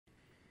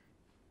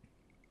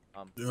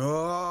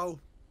Oh.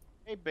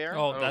 Hey, Bear.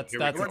 Oh, Oh, that's here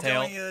we a go. We're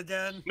tail. doing it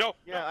again. No.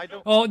 Yeah, no, I no,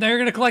 don't. Oh, now you're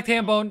gonna collect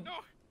ham bone. No.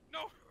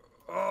 No.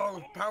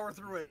 Oh, power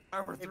through it.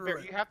 Power Hey, through Bear,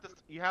 it.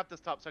 you have to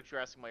stop sex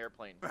harassing my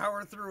airplane.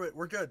 Power through it.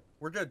 We're good.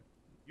 We're good.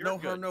 You're no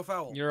good. harm, no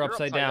foul. You're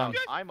upside down.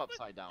 I'm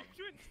upside down.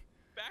 You're doing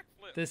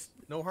backflip. This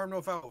No harm,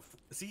 no foul.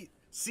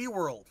 Sea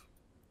World.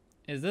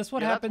 is this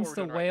what Yeah, that's happens what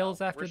to we're doing right whales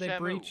now. after Where's they Shamu?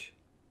 breach?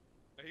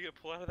 Are you gonna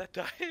pull out of that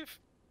dive?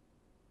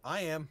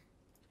 I am.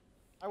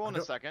 I will in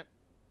a second.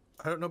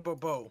 I don't know about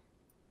Bo.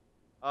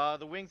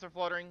 The wings are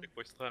fluttering. Big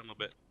boy, slow down a little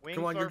bit. Wings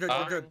Come on, you're are good. You're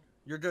fluttering. good.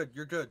 You're good.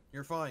 You're good.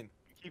 You're fine.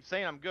 You keep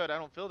saying I'm good. I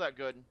don't feel that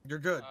good. You're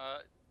good.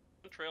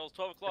 Trails,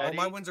 12 o'clock. Oh, Daddy.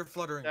 my wings are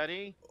fluttering.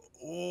 Daddy,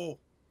 Oh,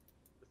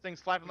 this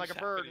thing's flapping like a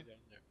bird.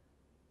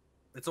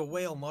 it's a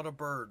whale, not a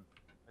bird.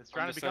 It's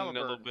trying to become a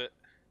little bird. bit.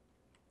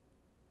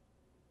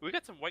 We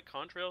got some white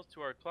contrails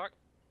to our clock.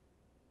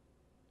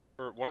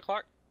 Or 1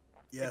 o'clock.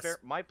 Hey, Yes. Bear,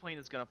 my plane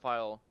is gonna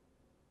file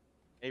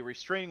a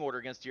restraining order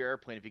against your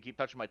airplane if you keep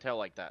touching my tail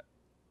like that.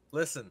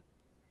 Listen,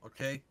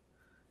 okay?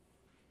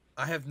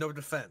 I have no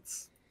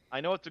defense. I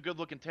know it's a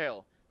good-looking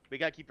tail, but you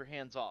gotta keep your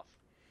hands off.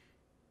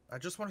 I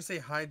just want to say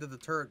hi to the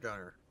turret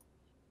gunner.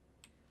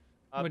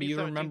 What, do you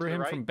B-17 remember to the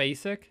him right, from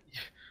Basic?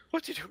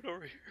 What's he doing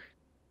over here?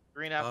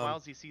 3.5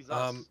 miles. He sees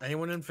us.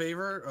 Anyone in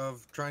favor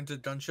of trying to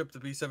gunship the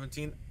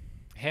B-17?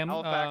 Him,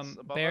 Halifax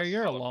above Bear, us.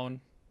 you're Oh.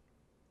 alone.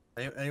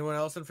 Anyone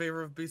else in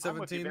favor of I'm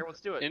with you, B-17? Bear.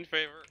 Let's do it. In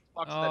favor.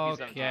 Fox to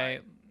that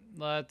B-17.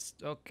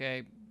 Okay,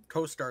 okay.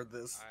 Co-starred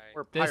this.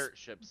 We're This- pirate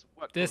ships.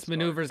 What This Coast Guard?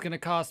 maneuver is gonna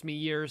cost me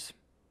years.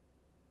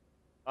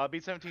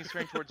 B-17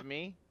 straight towards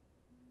me.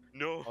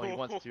 No. Oh, he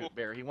wants to,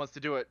 Bear. He wants to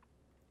do it.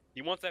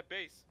 He wants that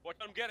base. Watch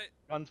him get it.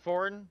 Guns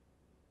forward.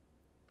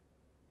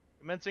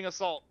 Commencing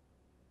assault.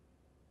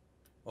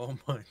 Oh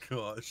my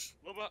gosh.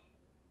 Little bit.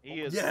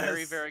 He is Yes!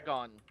 very, very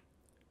gone.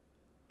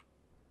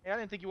 Hey, I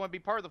didn't think you want to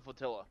be part of the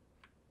flotilla.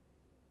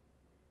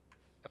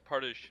 A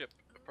part of the ship.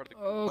 A part of the.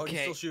 Oh, he's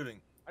Okay, still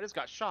shooting. I just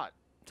got shot.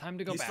 time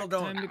to go He's back. still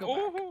going. Time to go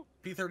back. Oh.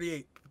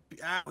 P-38.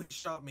 Ow, he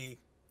shot me.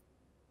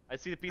 I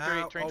see the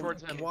P-38 Ow, train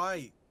towards him.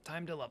 Why?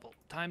 Time to level.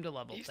 Time to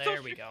level. He's still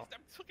There we shooting. go. I'm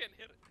still getting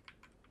hit.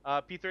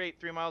 P-38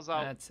 3 miles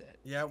out. That's it.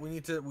 Yeah, we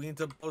need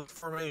to post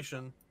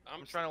formation.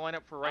 I'm trying to line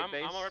up for right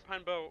base. I'm right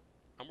behind Bo.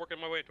 I'm working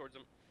my way towards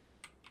him.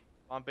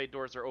 On bay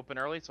doors are open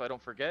early, so I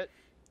don't forget.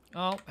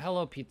 Oh,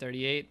 hello,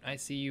 P-38. I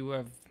see you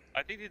have.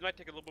 I think these might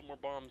take a little bit more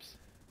bombs.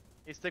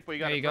 Hey, Stickboy, you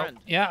got There a you go. friend.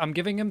 Yeah, I'm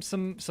giving him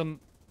some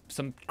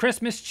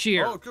Christmas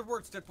cheer. Oh, good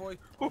work, Stick Boy.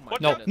 Oh my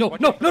Watch No, goodness. no,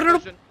 Watch no, out for no, no, no.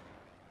 collision.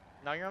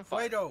 Now you're on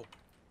fire. Fido,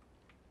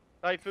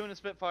 Typhoon and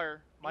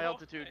Spitfire. My Oh,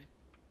 altitude.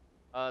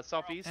 okay.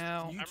 Southeast.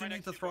 Ow, you I'm two right need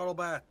next to to you, throttle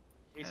back.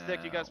 Hey,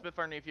 Stick, you got Ow.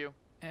 Spitfire underneath you.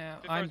 ow.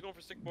 Spitfire's I'm going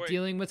for sick boy.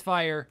 dealing with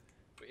fire.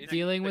 Wait, is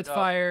Dealing with Uh,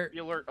 fire. Be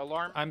alert.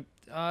 Alarm. I'm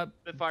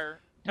Spitfire.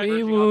 Wee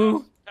Typhoon woo.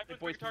 on us. Typhoon's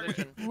Boy's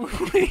target.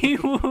 position. Wee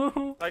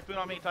woo. Typhoon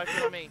on me.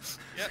 Typhoon on me.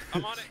 Yep,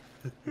 I'm on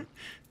it.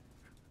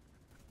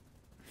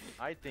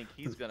 I think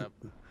he's gonna.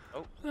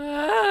 Oh,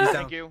 Ah. He's down.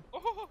 thank you.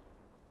 Oh,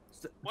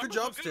 Why Good am I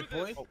so job, good Stick with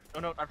Boy. this? Oh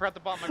no, I forgot the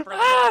bomb. I forgot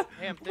Ah! the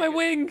bomb. Ham, take My it.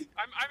 wing. I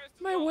missed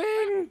the My ball.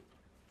 wing.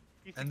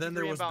 And then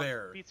there P63 was inbound.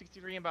 Bear.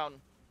 P63 inbound.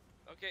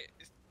 Okay,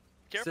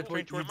 careful. Stick Boy,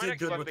 you towards did next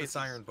good one with the bases.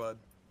 siren, bud.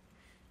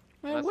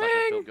 My That's not gonna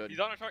feel wing. good. He's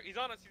on our target. He's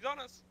on us. He's on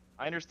us.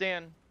 I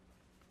understand.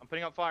 I'm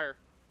putting out fire.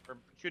 Or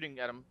shooting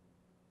at him.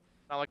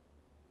 Not like.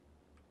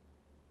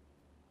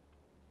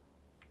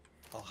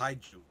 I'll hide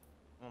you.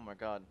 Oh my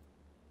god.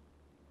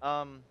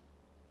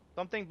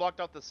 Something blocked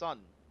out the sun.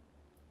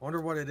 Wonder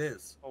what it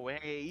is. Oh,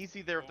 hey,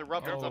 easy there with the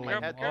rubbers Oh, on my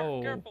careful, head.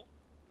 oh. careful.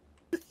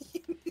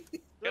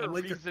 There's a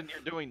Like a- reason you're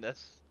doing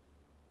this.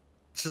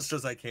 Just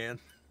as I can.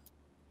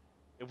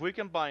 If we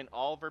combine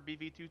all of our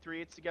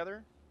BV-238s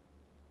together,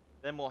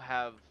 then we'll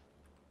have.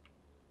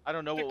 I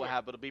don't know what we'll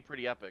have, but it'll be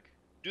pretty epic.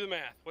 Do the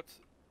math. What's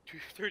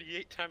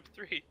 238 times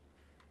 3?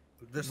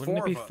 There's Wouldn't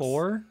four it be of us.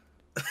 4?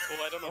 Well,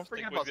 I don't know Don't if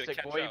forget Stick about Boy's gonna Stick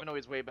catch Boy, up. even though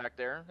he's way back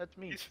there. That's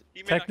me. He may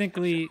not catch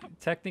Technically, up.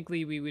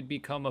 technically, we would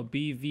become a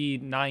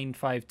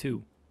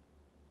BV952.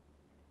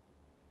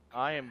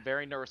 I am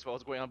very nervous about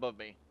what's going on above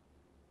me.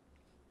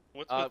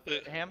 What's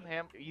with the... Ham,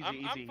 easy, I'm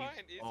easy. fine. He's-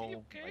 Is he oh my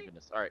okay?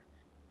 goodness. All right.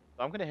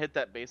 So I'm gonna hit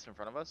that base in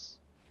front of us.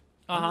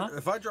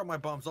 If I drop my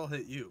bombs, I'll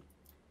hit you.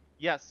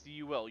 Yes,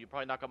 you will. You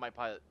probably knock out my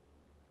pilot.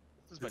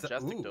 This is Is that-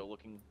 majestic ooh. though,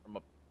 looking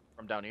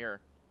from down here.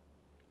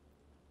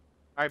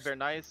 All right, Bear,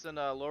 nice and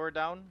lower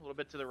down, a little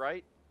bit to the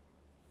right.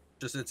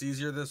 Just it's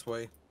easier this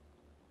way.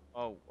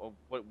 Oh,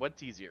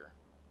 what's easier?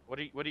 What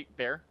do you,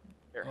 Bear?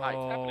 Bear, hi.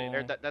 Oh,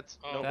 Bear, that's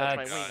Oh, no, that's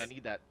my that's- wing. I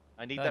need that.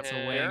 I need that's that a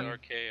from wing. Bear.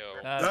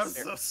 RKO. I'm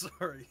that's, so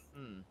sorry. Hmm.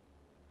 How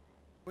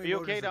Are many you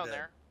motors okay are down dead?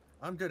 there?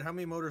 I'm good. How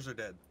many motors are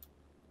dead?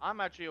 I'm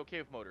actually okay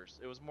with motors.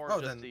 It was more Oh,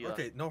 just then the.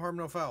 okay. No harm,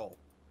 no foul.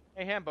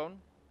 Hey, Hambone.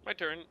 My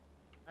turn.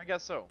 I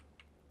guess so.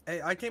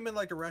 Hey, I came in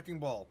like a wrecking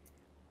ball.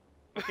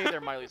 Okay,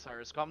 there, Miley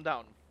Cyrus. Calm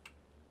down.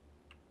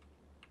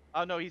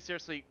 Oh no, he's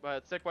seriously.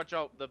 Stick, watch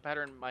out. The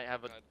pattern might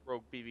have a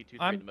rogue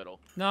BV-23 in the middle.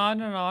 no,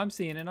 I'm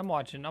seeing it. I'm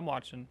watching.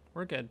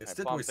 We're good. It's Alright,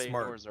 still bomb always bay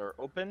smart. doors are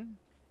open.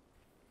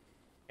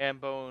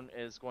 Hambone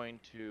is going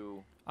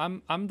to.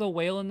 I'm the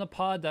whale in the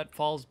pod that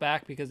falls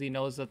back because he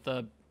knows that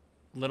the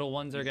little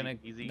ones are Easy, gonna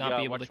easy. not Yeah,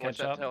 be able watch, to watch catch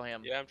that up. tail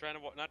ham. Yeah, I'm trying to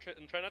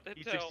try not to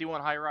hit tail.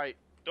 P61 high right.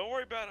 Don't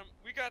worry about him.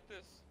 We got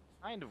this.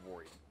 Kind of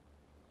worried.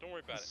 Don't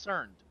worry about it.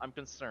 Concerned. I'm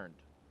concerned.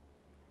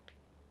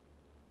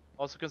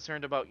 Also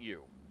concerned about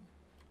you.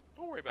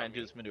 Don't worry Trying about to do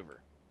me. this maneuver.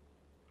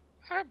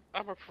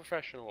 I'm a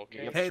professional,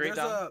 okay? Yep. Hey, Straight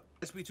there's down.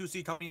 a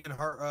SB2C coming in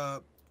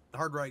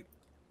hard right.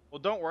 Well,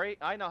 don't worry.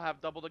 I now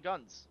have double the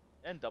guns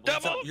and double.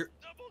 Double, The up, guns. you're-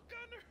 double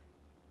gunner.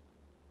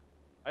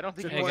 I don't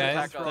think Hey, he can guys,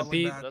 attack us.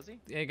 throttling back. Does he?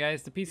 Hey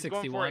guys, the He's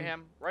going for it, P61.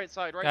 Ham. Right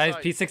side, right Guys,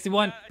 side.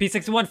 P61,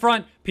 P61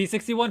 front,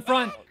 P61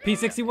 front, Oh,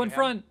 P61 God.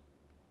 front.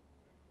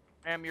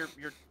 Ham, your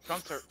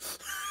trunks are.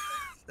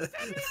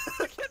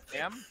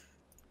 Ham.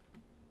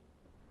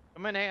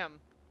 Come in, Ham.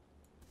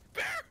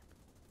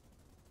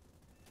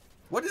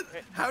 What did?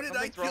 Hey, How did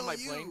I something's wrong kill with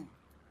my you?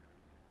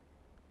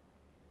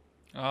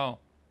 plane.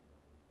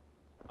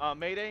 Oh,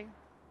 Mayday.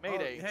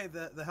 Mayday. Oh, hey,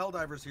 the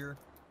Helldiver's here.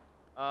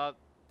 Uh,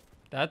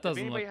 that if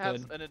doesn't anybody look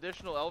has good. an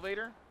additional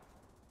elevator,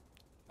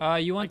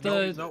 You want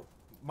No, the? no,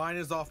 mine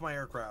is off my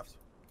aircraft.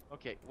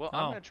 okay. Well,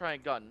 I'm Oh. gonna try a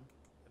gun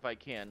if I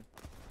can.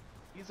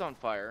 He's on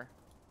fire.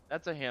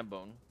 That's a ham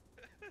bone.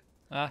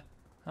 Ah,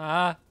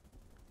 I'm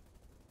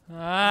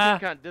ah.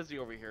 kind of dizzy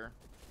over here.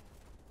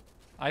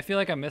 I feel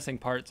like I'm missing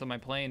parts of my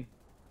plane.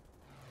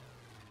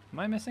 Am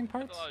I missing There's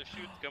parts? a lot of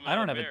shoots coming I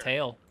don't out have a there.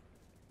 tail.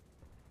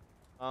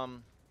 I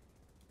am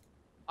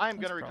That's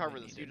gonna recover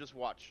probably this. You needed. just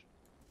watch.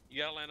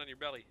 You gotta land on your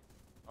belly.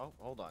 Oh,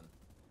 hold on.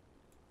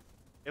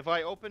 If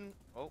I open,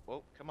 oh,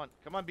 come on,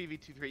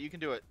 BV23, you can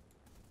do it.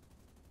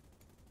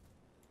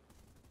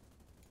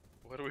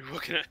 What are we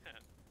looking at?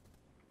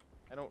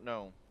 I don't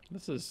know.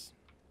 This is,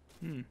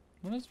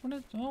 What is?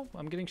 Oh,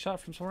 I'm getting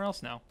shot from somewhere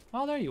else now.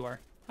 Oh, there you are.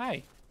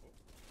 Hi.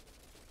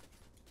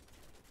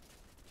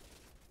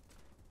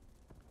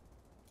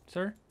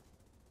 Sir,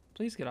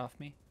 please get off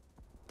me.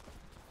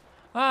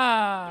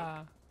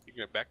 Ah! You're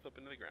gonna backflip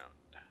into the ground.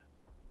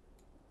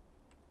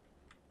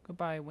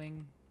 Goodbye,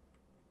 wing.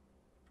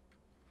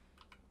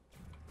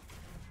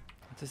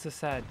 This is a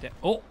sad day.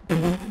 Oh!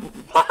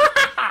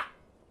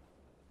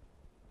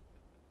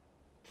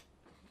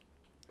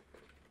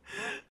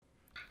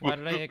 Why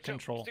did I hit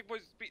control? Stick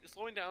boy's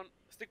slowing down.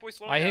 Stick boy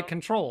slowing down. I hit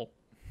control.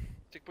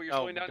 Stick boy, you're Oh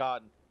slowing down.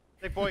 God.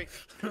 Hey boy.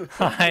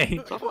 Hi.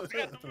 Oh, we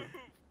have to move.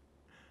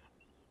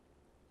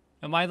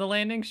 Am I the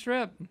landing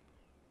strip?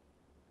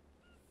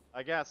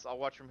 I guess I'll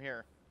watch from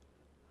here.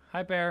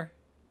 Hi, bear.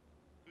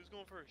 Who's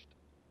going first?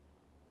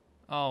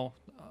 Oh.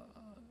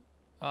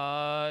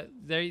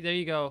 There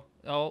you go.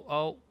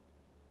 Oh.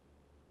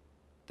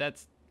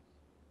 That's.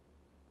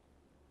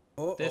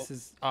 This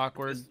is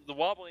awkward. This is the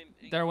wobbling.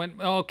 There went.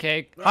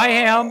 Okay. Hi,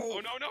 Ham. Oh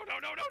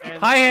no!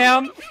 Hi,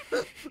 Ham.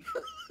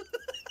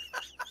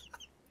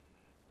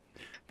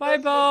 Bye,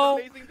 That's the Bo.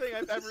 most amazing thing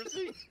I've ever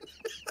seen.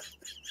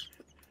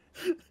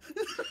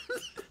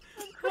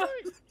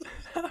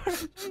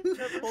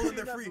 Never Oh, seen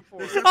they're that free. before.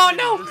 They're Oh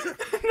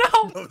separated.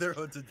 no! No. No, they're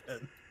hunted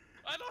dead.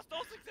 I lost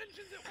all 6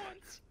 engines at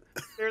once.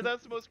 There,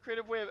 that's the most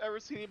creative way I've ever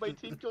seen anybody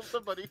team kill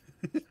somebody.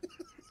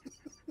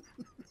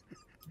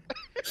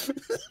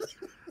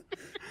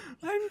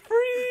 I'm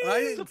free. I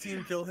didn't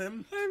team kill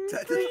him. I'm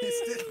Technically, free.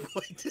 Stick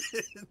Boy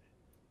did.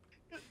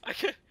 I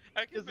can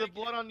Is the make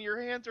blood it. on your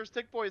hands or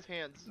Stick Boy's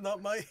hands?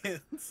 Not my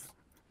hands.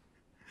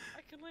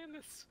 I can land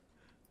this.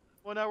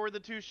 Well, now we're the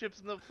 2 ships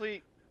in the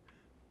fleet.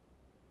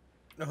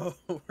 No,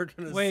 we're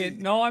gonna Wait,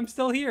 see. no, I'm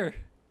still here.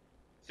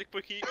 Stick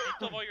boy, can you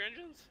kill all your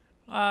engines?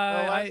 The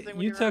last thing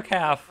we You heard took was a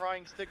half.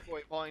 Crying Stick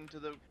Boy falling to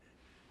the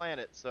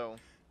planet. So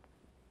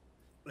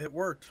It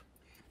worked.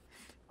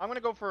 I'm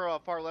gonna go for a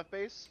far left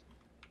base.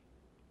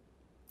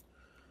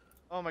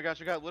 Oh my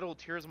gosh, I got little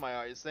tears in my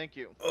eyes. Thank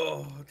you.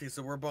 Oh, okay,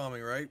 so we're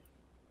bombing, right?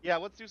 Yeah,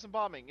 let's do some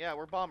bombing. Yeah,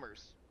 we're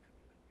bombers.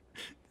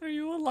 Are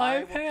you I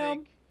alive, will Ham?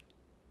 take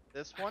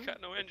this one.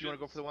 got no if you want to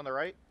go engines. for the one on the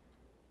right?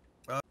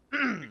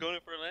 You going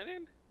in for a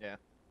landing?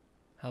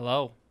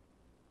 Hello.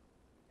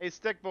 Hey,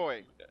 Stick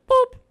Boy.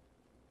 Boop.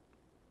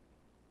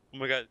 Oh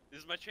my god, this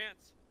is my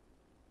chance.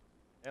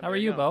 And How are there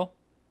you, go. Bo?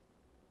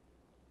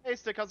 Hey,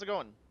 Stick, how's it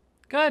going?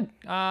 Good.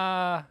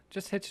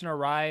 Just hitching a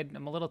ride.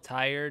 I'm a little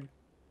tired.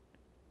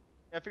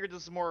 Yeah, I figured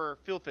this is more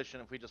fuel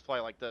efficient if we just fly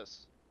like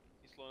this.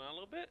 You slowing down a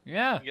little bit?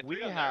 Yeah. You get We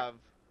 3 on there. have.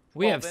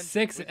 We 12 have engines.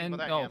 6 What do you and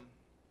think no, about that, Ham?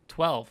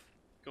 12.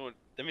 Going.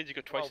 That means you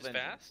go twice 12 as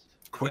engines. fast.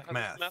 Is Quick that how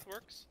math. this math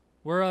works?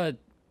 We're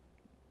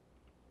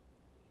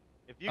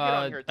If you get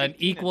on here, it's an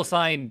 18 equal engines.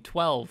 sign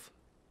 12.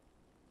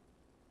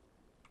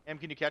 Ham,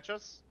 can you catch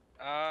us?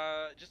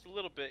 Just a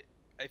little bit.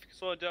 If you can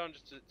slow it down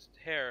just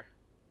a hair.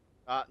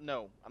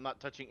 No, I'm not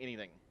touching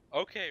anything.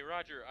 Okay,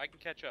 Roger, I can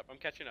catch up. I'm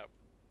catching up.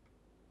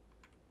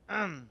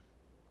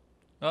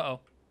 Uh-oh.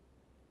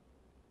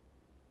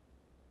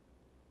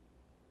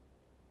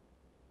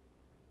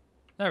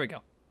 There we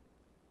go.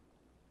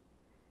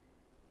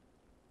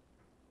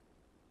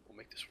 We'll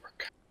make this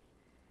work.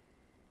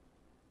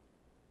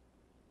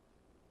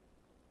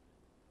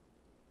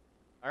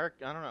 I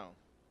don't know.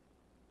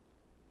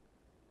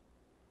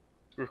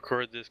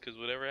 Record this, because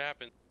whatever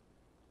happens.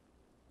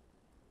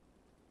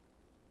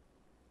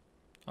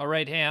 All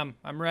right, Ham.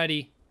 I'm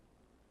ready.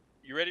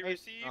 You ready to Hey,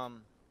 receive?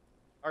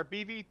 our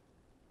BV.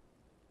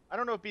 I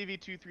don't know if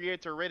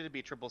BV-238s are rated to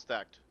be triple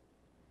stacked.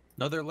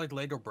 No, they're like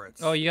Lego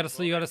bricks. Oh, you gotta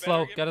slow. You Well, gotta they better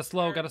slow. get Gotta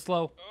slow. prepared. Gotta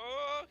slow.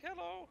 Oh,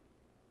 hello.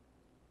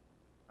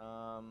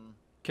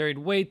 Carried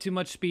way too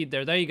much speed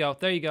there. There you go.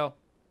 There you go.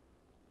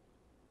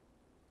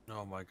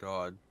 Oh my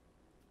god.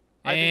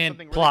 I think And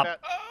something really plop. bad.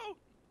 Oh.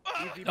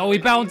 Easy Oh, he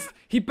boys. bounced.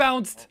 He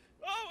bounced.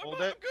 Oh, I'm Hold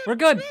good, it. I'm good. We're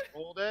good.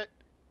 Hold it.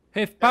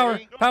 Hey, power,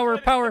 Steady. No, I'm power,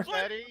 sliding, power. I'm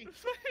sliding, Steady. I'm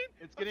sliding,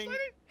 It's I'm getting.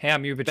 sliding.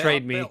 Ham, you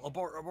betrayed me. Bail,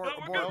 abort, abort, No,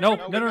 we're abort. good. No, No,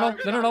 no, no, we no, got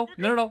it, no, no, no, we're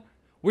no, no, no.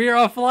 We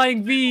are a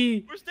flying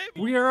V. We're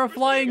stable. We are a We're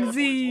flying Together,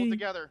 boys. Hold Z.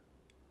 together.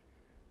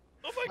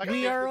 Oh my I god. got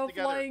We this are a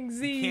together. flying You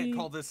Z. can't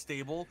call this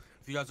stable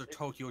if you guys are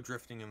Tokyo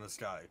drifting in the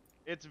sky.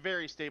 It's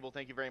very stable.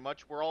 Thank you very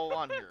much. We're all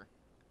on here.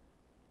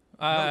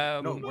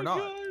 No, Oh we're my not.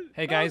 God.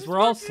 Hey How guys, is we're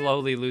this all working?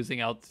 slowly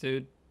losing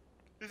altitude.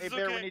 This Hey is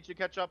Bear, okay. we need you to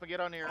catch up and get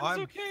on here.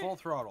 I'm okay. full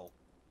throttle.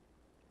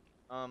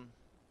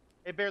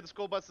 Hey Bear, the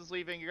school bus is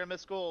leaving. You're gonna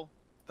miss school.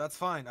 That's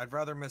fine. I'd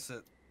rather miss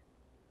it.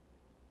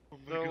 Oh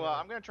my So God.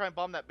 I'm gonna try and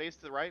bomb that base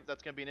to the right. If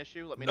that's gonna be an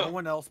issue. Let me No know.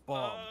 one else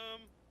bomb.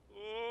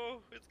 Oh,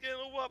 it's getting a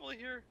little wobbly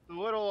here. It's a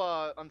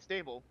little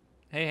unstable.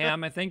 Hey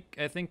Ham, I think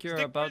you're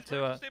Stabilize, about to.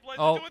 bro, stabilize.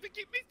 Oh, Don't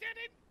keep me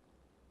standing.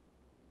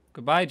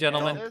 goodbye, Now,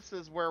 gentlemen. this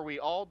is where we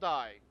all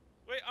die.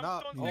 Wait, I'm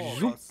Not still on all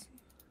stick of boy. us.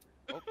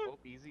 Oh,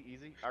 easy,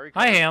 easy. I Hi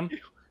recovered. Ham.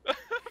 I'm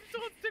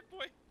still on stick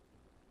boy.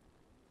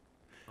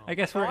 I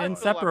guess Oh, we're I'm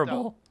still left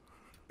inseparable.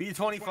 B25.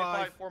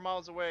 25, 4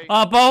 miles away.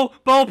 Bo,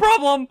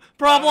 problem,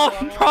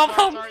 problem,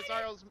 problem. Sorry.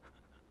 I was...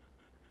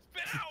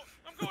 Spit out.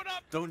 I'm going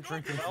up. Don't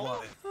drink and Well,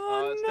 fly.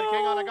 Oh Stick,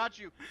 hang on, I no. got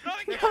you. No,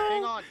 I Stick, can't.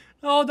 hang on.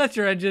 Oh, that's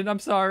your engine. I'm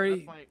That's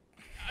sorry. my...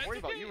 It's Worry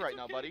about okay, you it's right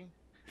now, okay. buddy.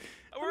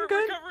 We're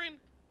good. recovering.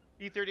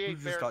 E38 You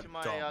just Bear got to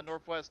my dumped.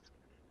 northwest.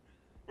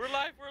 We're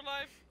alive. We're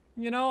alive.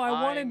 You know, I I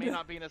wanted may to.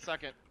 not be in a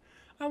second.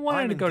 I wanted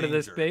I'm to in go to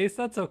this danger. base.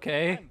 That's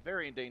okay. I'm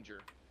very in danger.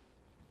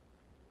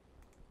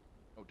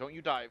 Oh, don't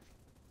you dive.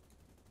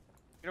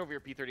 Get over here,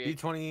 P38.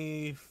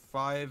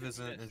 B25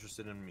 isn't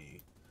interested in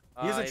me.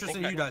 He is I interested think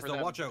in he's you going guys, for though.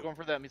 them. Watch He's out. going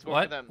for them. He's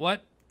going for them.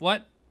 What?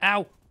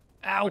 Ow.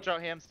 Ow. Watch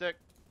out, Hamstick.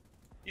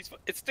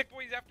 It's stick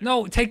boy. He's after.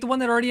 No, take the one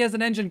that already has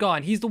an engine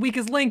gone. He's the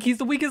weakest link. He's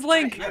the weakest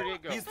link. There you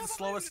go. He's the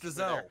slowest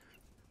gazelle.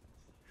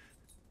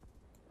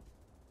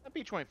 That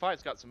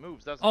B25's got some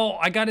moves, doesn't Oh,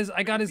 I got his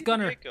Where'd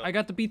gunner. P38 go? I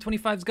got the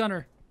B25's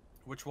gunner.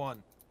 Which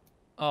one?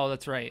 Oh,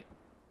 that's right.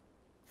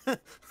 it?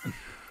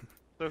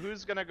 So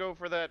who's gonna go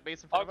for that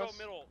base in I'll front go of us?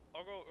 middle.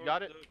 I'll go. or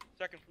Got it? the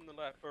second from the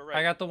left or right.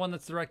 I got the one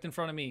that's direct in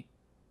front of me.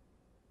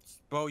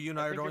 Bo, you and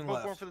I I are think you're going both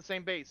going left. for the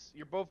same base.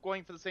 You're both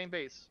going for the same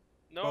base.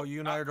 No. Bo, you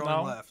and I are going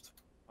No. left.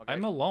 Okay.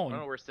 I'm I don't know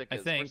alone. where Stick I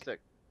is. think. Where's Stick?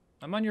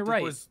 I'm on your Dick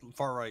right. was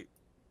far right.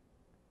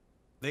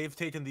 They've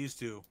taken these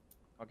two.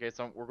 Okay,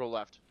 so we'll go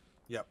left.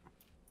 Yep.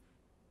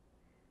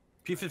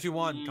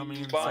 P51 coming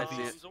in Bombs.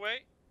 southeast. Away.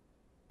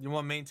 You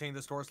want to maintain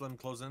this course, let him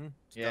close in?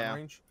 It's Yeah. down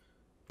range?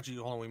 Actually,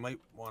 hold on, we might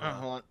want to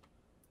Hold on.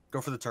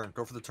 go for the turn.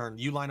 Go for the turn.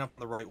 You line up on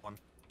the right one.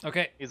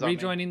 Okay, He's on me.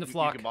 rejoining the You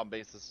flock. can bomb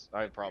bases.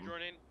 I have a problem.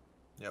 Joining.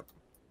 Yep.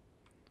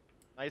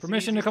 Nice and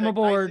Permission easy, to come Stick.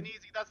 aboard. Nice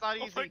and easy. That's not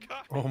Oh easy. my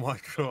god. Oh my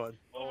god.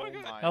 Oh my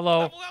god. Hello.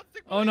 Level out,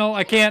 stick Oh boy. no,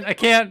 I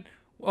can't.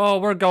 Oh,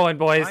 we're going,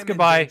 boys. I'm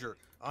Goodbye. in danger.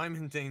 I'm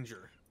in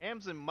danger.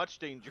 Ham's in much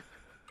danger.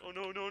 Oh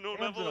no. Ham's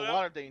Level in it a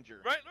lot out. of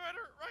danger. Right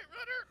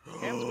rudder.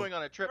 Ham's going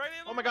on a trip. Right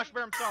in Oh the my gosh, right.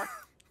 Bear, I'm sorry.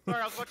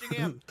 Sorry, I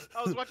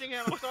was watching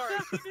Ham. I'm sorry.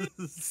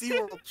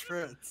 SeaWorld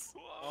tricks.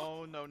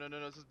 Oh no,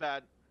 this is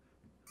bad.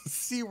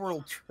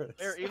 SeaWorld tricks.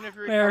 Bear, even if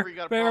you Bear, recover, you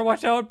got a bear, problem.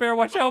 watch out. Bear,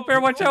 watch out. Bear,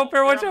 watch out.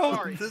 Bear, Bear, watch I'm out.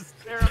 sorry. This...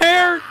 Bear, I'm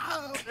Bear.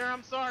 sorry. Bear,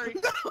 I'm sorry.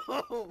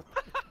 No.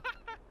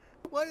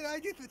 Why did I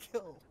get the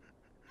kill?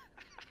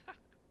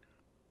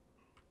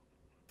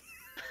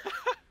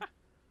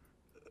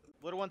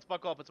 Little ones,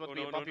 buckle up. It's about to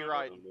be a bumpy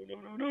ride.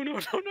 No.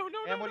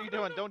 Ham, what are you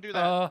doing? Don't do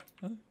that.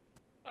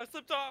 I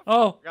slipped off.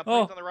 Oh, I got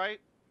planes oh. on the right.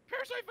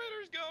 Parasite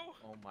fighters go.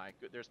 Oh my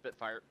good. There's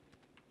Spitfire.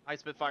 Hi,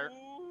 Spitfire.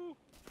 Ooh.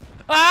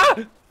 Ah!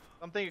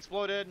 Something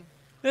exploded.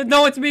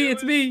 No, it's me.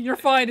 It's me. You're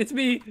fine. It's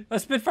me. A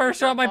Spitfire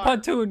shot my fire.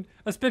 pontoon.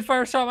 A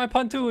Spitfire shot my A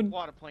pontoon.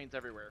 lot of planes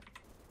everywhere.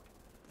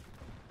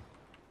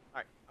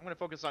 Alright, I'm gonna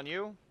focus on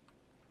you.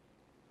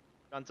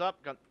 Guns up.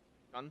 Guns.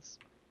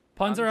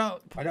 Puns are Guns.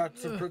 out. I got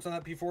some crits on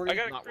that P40. I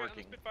got a Not crit on the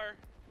working. Spitfire.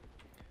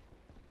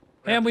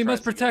 Ham, we Try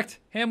must this again. protect.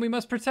 Ham, we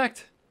must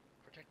protect.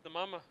 Protect the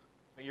mama.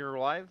 You're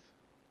alive?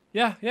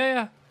 Yeah.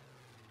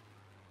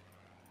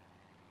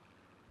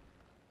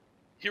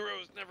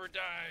 Heroes never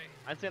die.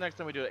 I'd say next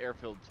time we do an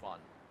airfield spawn.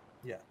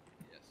 Yeah.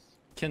 Yes.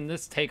 Can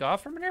this take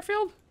off from an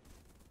airfield?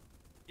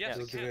 Yes,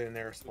 We'll it give can. it an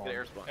air We'll spawn. get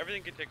air spawn.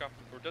 Everything can take off,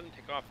 or it doesn't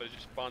take off, but it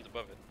just spawns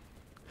above it.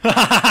 Ha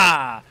ha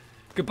ha!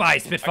 Goodbye, I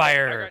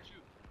Spitfire. got you.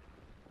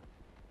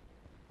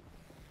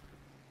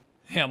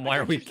 Ham, why I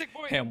are got we? you, sick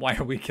boy. Ham, why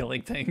are we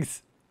killing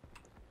things?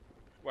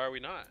 Why are we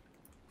not?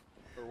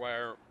 Or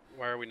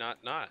why are we not?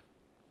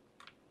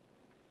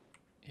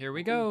 Here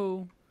we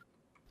go.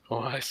 Oh,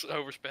 I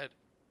oversped.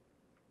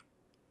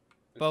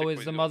 Bo,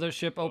 is the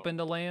mothership open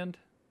to land?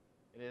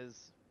 It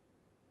is.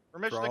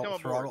 Permission to come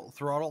aboard.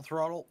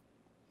 Throttle.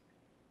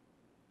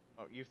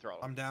 Oh, you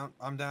throttle. I'm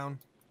down.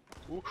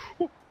 Oh,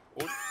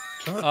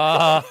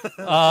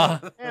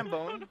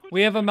 Hambone.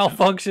 We have a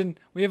malfunction.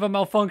 We have a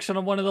malfunction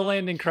on one of the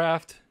landing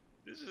craft.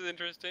 This is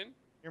interesting.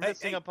 You're Hey,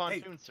 missing hey, a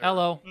pontoon, sir.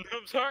 Hello.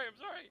 I'm sorry. I'm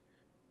sorry.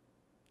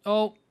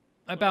 Oh,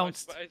 I Oh, no,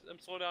 bounced. I'm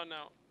slowed down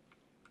now.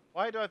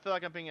 Why do I feel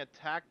like I'm being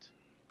attacked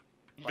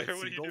By Bear,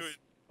 what are you seagulls? doing?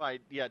 by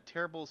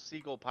terrible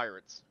seagull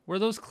pirates? We're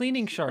those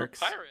cleaning We're sharks.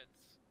 pirates.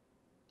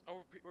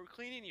 Oh, we're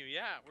cleaning you.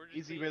 Yeah, we're just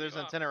Easy, cleaning but there's you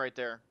an up. antenna right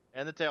there,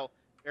 and the tail.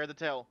 Bear the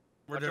tail.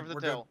 We're Watch good. over the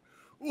We're tail.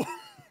 good.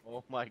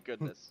 Oh my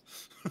goodness.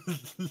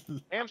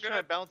 Ham's trying to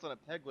good. balance on a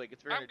peg leg.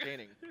 It's very I'm good.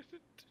 entertaining.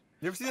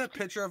 You ever see that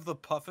picture of the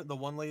puffin, the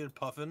one-legged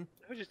puffin?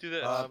 Let me just do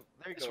this. There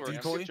you this go. works. Ham.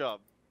 Decoy? Good job.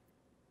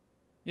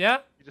 Yeah?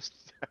 You just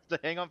have to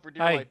hang on for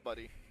dear Hi. life,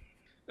 buddy.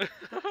 I'm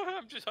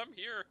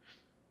here.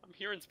 I'm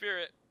here in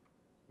spirit.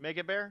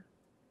 Mega Bear?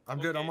 I'm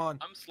good. I'm Okay, on.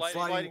 I'm sliding.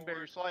 Sliding. Sliding, Bear.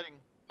 You're sliding.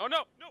 Oh no,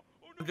 no.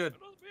 Oh no. I'm good.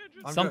 I lost my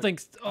engine. I'm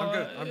Something's. I'm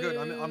good. I'm good.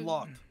 I'm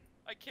locked.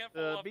 I can't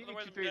fall The off.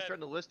 Otherwise I'm BD-230 is dead.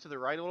 starting to list to the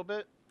right a little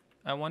bit.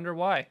 I wonder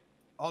why.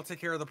 I'll take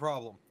care of the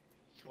problem.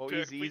 Oh,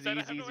 Bear, easy, please, easy, I easy,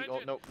 have no easy. Oh,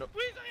 engine. no, no.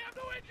 Please, I have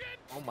no engine.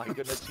 Oh my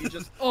goodness. You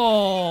just...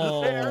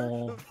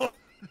 Oh.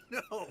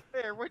 No.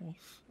 Bear, what?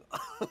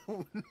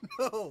 Oh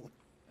no.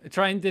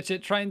 Try and ditch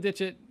it. Try and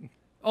ditch it.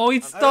 Oh,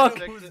 he's I don't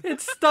stuck. know who's-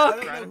 It's I stuck.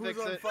 don't Trying know to who's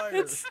fix on it. fire.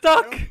 It's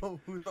stuck. I don't know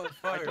who's on I don't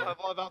fire. have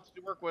a lot of options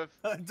to work with.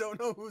 I don't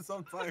know who's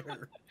on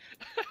fire.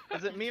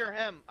 Is it me or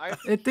him? I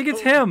think it's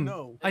Oh, him.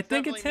 no. I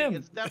think it's definitely me.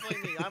 him. It's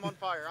definitely me. I'm on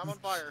fire. I'm on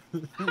fire.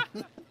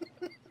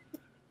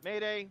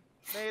 Mayday.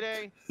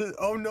 Mayday.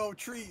 Oh no,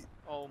 treat.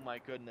 Oh my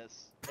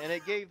goodness. And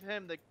it gave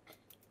him the